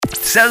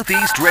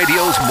Southeast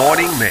Radio's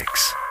morning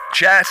mix.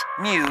 Chat,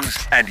 news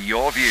and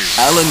your views.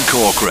 Alan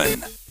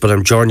Corcoran. But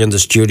I'm joined in the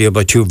studio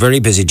by two very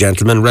busy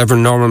gentlemen,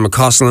 Reverend Norman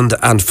McCausland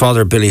and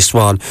Father Billy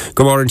Swan.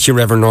 Good morning to you,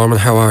 Reverend Norman.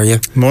 How are you?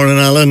 Morning,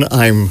 Alan.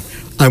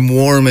 I'm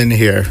warm in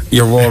here.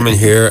 You're warm in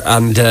here.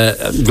 And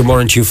good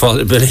morning to you,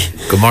 Father Billy.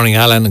 Good morning,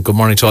 Alan, and good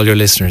morning to all your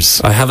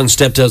listeners. I haven't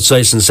stepped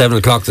outside since 7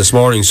 o'clock this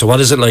morning, so what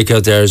is it like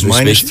out there as we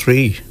speak?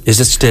 -3. Is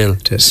it still?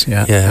 It is,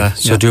 yeah.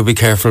 So do be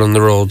careful on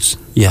the roads.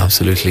 Yeah,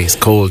 absolutely. It's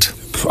cold.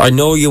 I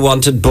know you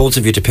wanted both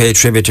of you to pay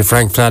tribute to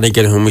Frank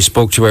Flanagan, whom we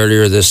spoke to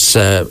earlier this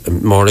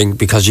morning,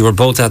 because you were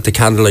both at the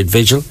Candlelight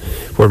Vigil,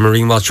 where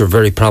Marine Watch were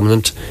very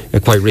prominent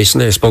quite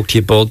recently. I spoke to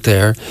you both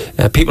there.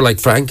 People like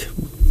Frank,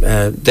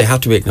 they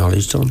have to be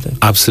acknowledged, don't they?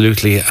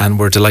 Absolutely, and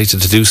we're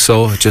delighted to do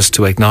so, just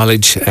to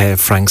acknowledge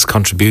Frank's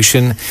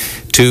contribution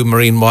to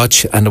Marine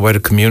Watch and the wider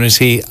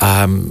community,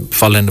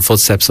 following the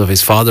footsteps of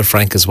his father,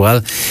 Frank, as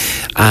well,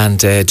 and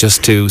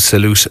just to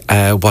salute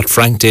what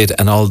Frank did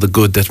and all the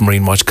good that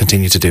Marine Watch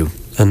continue to do.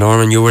 And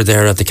Norman, you were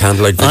there at the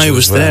Candlelight Vigil. I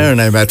was there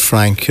and I met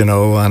Frank, and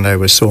I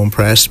was so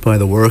impressed by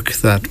the work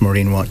that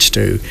Marine Watch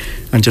do.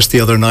 And just the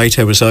other night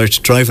I was out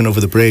driving over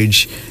the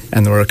bridge,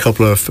 and there were a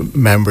couple of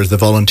members, the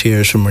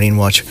volunteers from Marine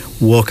Watch,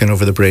 walking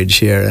over the bridge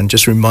here, and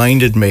just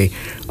reminded me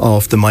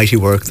of the mighty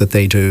work that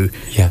they do.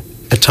 Yeah.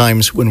 At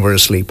times when we're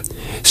asleep.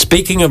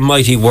 Speaking of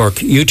mighty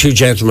work, you two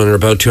gentlemen are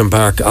about to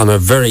embark on a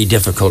very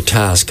difficult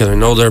task, and I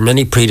know there are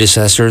many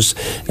predecessors.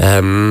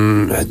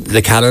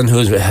 The Canon, who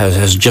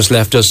has just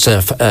left us,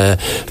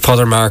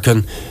 Father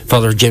Markin,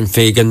 Father Jim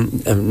Fegan,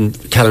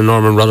 Canon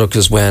Norman Ruddock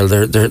as well.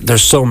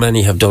 There's so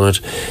many have done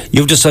it.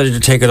 You've decided to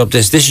take it up.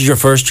 This is your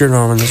first year,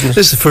 Norman, isn't it?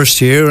 This is the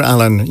first year,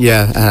 Alan.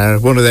 Yeah.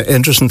 One of the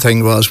interesting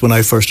things was when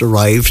I first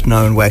arrived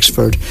now in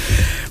Wexford,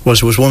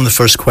 was one of the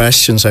first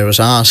questions I was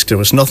asked. It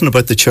was nothing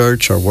about the church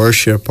or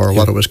worship or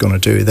what I was going to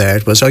do there.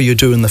 It was, are you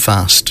doing the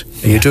fast?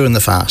 Are you doing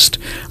the fast?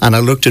 And I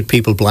looked at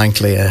people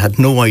blankly. I had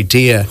no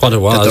idea what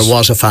it was. That there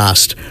was a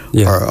fast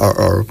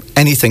or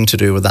anything to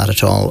do with that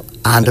at all.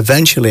 And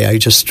eventually I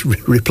just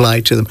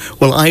replied to them,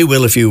 well, I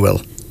will if you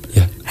will.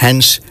 Yeah.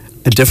 Hence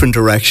a different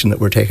direction that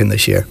we're taking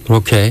this year.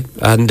 Okay.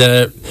 And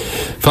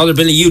Father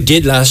Billy, you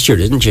did last year,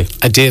 didn't you?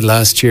 I did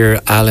last year,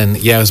 Alan.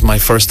 Yeah, it was my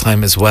first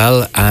time as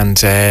well. And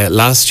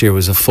last year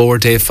was a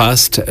 4-day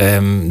fast.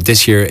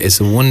 This year is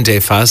a 1-day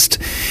fast.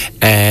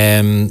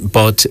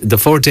 But the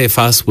 4-day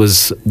fast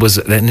was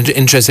an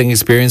interesting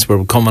experience. We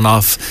were coming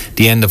off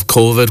the end of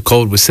COVID.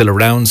 COVID was still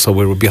around, so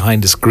we were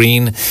behind the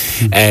screen.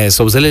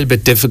 So it was a little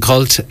bit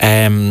difficult.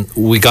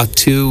 We got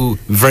 2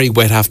 very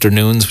wet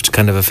afternoons, which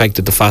kind of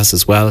affected the fast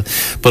as well.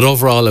 But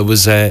overall, it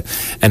was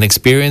an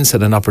experience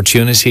and an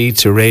opportunity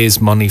to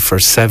raise money for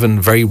 7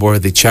 very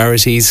worthy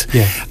charities,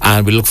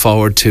 and we look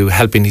forward to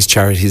helping these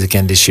charities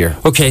again this year.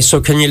 Okay,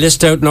 so can you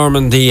list out,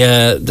 Norman,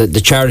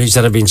 the charities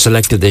that have been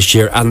selected this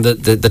year and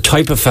the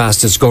type of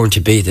fast it's going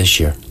to be this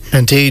year?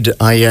 Indeed,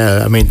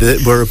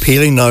 we're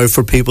appealing now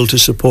for people to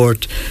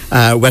support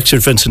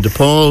Wexford Vincent de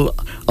Paul,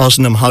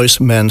 Ozanam House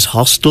Men's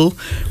Hostel,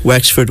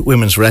 Wexford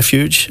Women's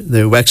Refuge,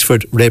 the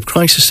Wexford Rape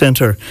Crisis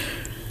Centre,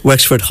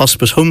 Wexford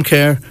Hospice Home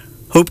Care,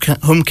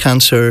 Home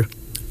Cancer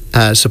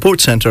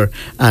Support Centre,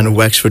 and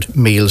Wexford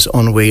Meals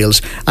on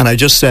Wheels. And I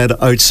just said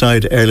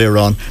outside earlier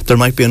on, there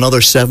might be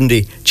another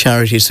 70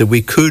 charities that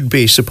we could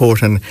be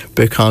supporting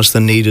because the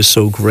need is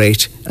so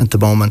great at the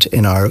moment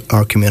in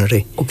our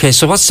community. Okay,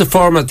 so what's the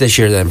format this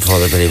year then,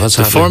 Father Billy? What's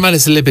happening? The format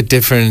is a little bit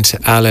different,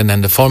 Alan,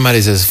 and the format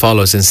is as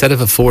follows. Instead of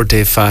a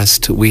 4-day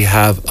fast, we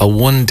have a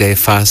 1-day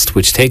fast,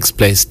 which takes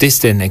place this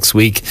day next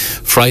week,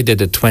 Friday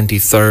the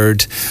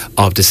 23rd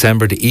of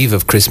December, the eve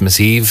of Christmas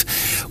Eve.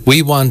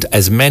 We want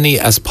as many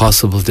as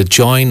possible to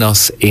join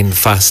us in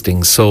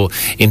fasting. So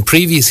in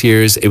previous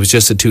years, it was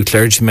just the 2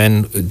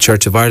 clergymen,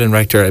 Church of Ireland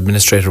Rector,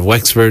 Administrator of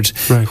Wexford,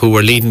 who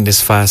were leading this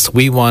fast.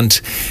 We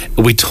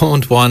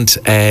don't want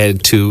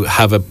to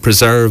have a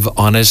preserve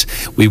on it.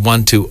 We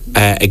want to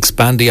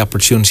expand the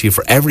opportunity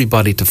for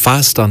everybody to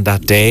fast on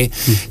that day,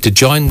 to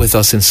join with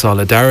us in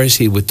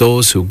solidarity with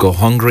those who go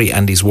hungry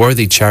and these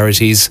worthy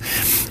charities,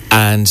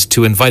 and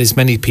to invite as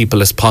many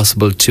people as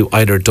possible to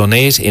either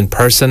donate in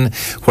person,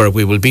 where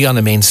we will be on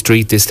the main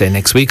street this day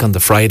next week on the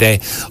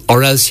Friday,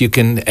 or else you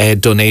can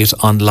donate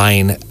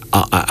online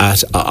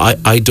at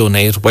I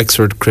donate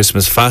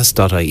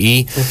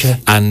wexfordchristmasfast.ie,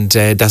 and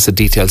that's the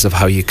details of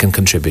how you can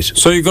contribute.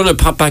 So you're going to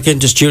pop back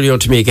into studio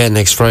to me again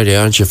next Friday,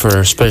 aren't you, for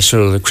a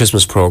special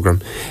Christmas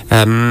programme?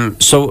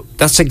 So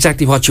that's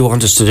exactly what you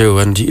want us to do,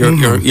 and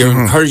you're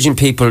encouraging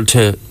people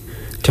to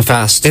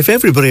fast. If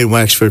everybody in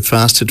Wexford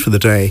fasted for the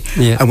day,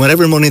 and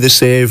whatever money they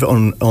save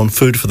on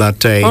food for that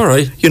day,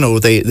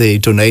 they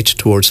donate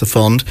towards the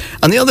fund.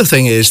 And the other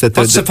thing is that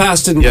what's the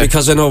fasting?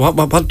 Because I know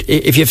what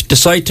if you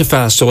decide to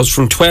fast, so it's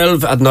from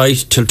 12 at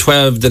night till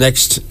 12 the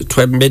next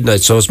 12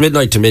 midnight. So it's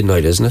midnight to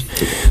midnight, isn't it?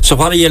 So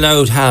what are you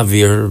allowed to have?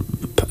 Your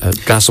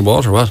glass of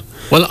water, what?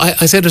 Well,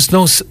 I said there's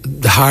no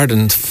hard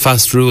and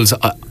fast rules.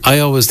 I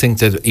always think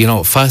that,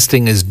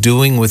 fasting is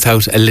doing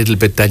without a little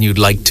bit than you'd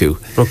like to.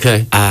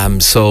 Okay.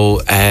 It's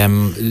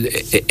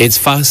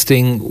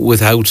fasting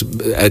without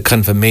a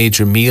kind of a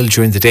major meal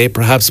during the day,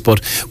 perhaps,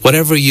 but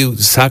whatever you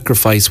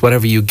sacrifice,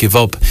 whatever you give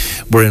up,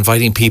 we're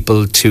inviting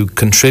people to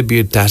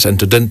contribute that and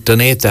to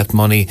donate that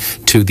money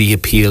to the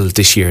appeal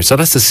this year. So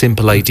that's a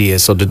simple idea.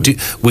 So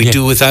we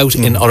do without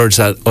in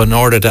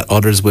order that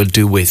others will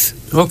do with.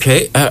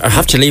 Okay, I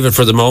have to leave it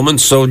for the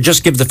moment, so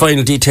just give the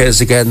final details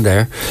again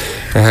there.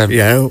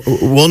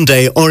 One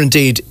day, or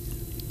indeed,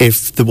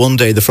 if the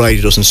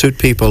Friday doesn't suit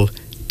people,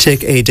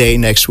 take a day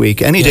next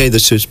week, any day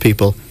that suits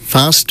people,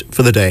 fast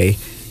for the day,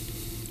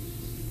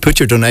 put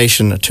your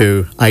donation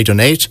to I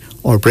Donate,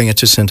 or bring it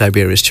to St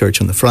Iberia's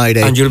Church on the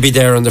Friday. And you'll be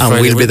there on the Friday.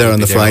 And we'll be there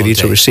on the Friday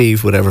to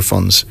receive whatever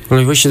funds. Well,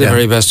 I wish you the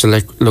very best to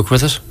look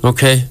with it.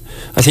 Okay.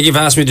 I think you've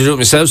asked me to do it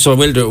myself, so I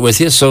will do it with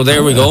you. So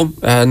there we go.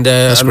 And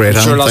that's great,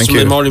 I'm sure lots Thank of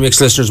you. my Morning Mix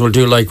listeners will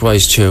do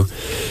likewise too.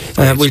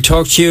 We'll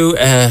talk to you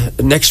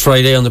next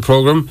Friday on the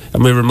programme,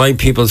 and we'll remind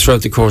people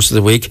throughout the course of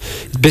the week.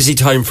 Busy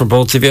time for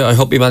both of you. I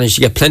hope you manage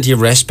to get plenty of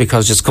rest,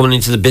 because it's coming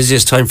into the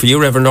busiest time for you,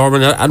 Reverend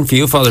Norman, and for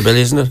you, Father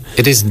Billy, isn't it?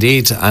 It is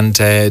indeed, and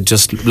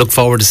just look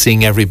forward to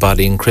seeing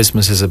everybody. And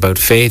Christmas is about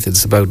faith,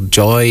 it's about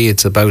joy,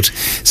 it's about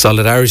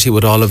solidarity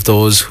with all of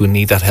those who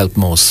need that help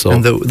most. So,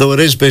 and though it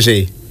is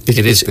busy,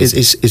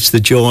 it's the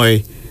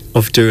joy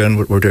of doing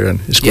what we're doing.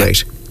 It's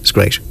great. It's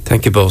great.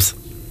 Thank you both.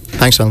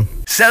 Thanks, Alan.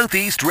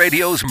 Southeast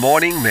Radio's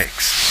Morning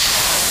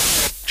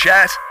Mix.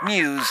 Chat,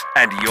 news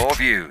and your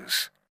views.